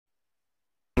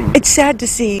It's sad to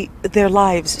see their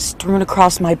lives strewn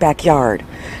across my backyard.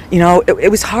 You know, it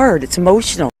was hard. It's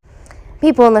emotional.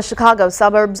 People in the Chicago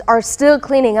suburbs are still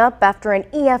cleaning up after an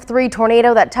EF3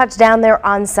 tornado that touched down there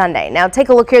on Sunday. Now take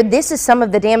a look here. This is some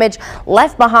of the damage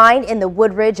left behind in the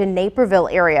Woodridge and Naperville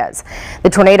areas. The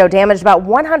tornado damaged about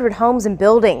 100 homes and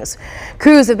buildings.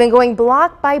 Crews have been going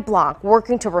block by block,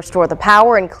 working to restore the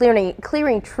power and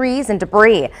clearing trees and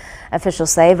debris. Officials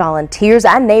say volunteers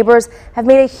and neighbors have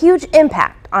made a huge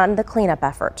impact on the cleanup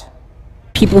effort.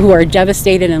 People who are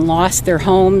devastated and lost their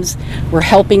homes were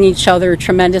helping each other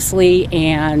tremendously,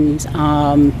 and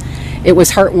it was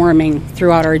heartwarming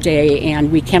throughout our day,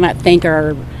 and we cannot thank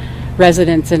our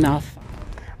residents enough.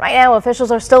 Right now, officials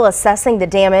are still assessing the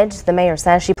damage. The mayor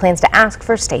says she plans to ask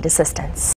for state assistance.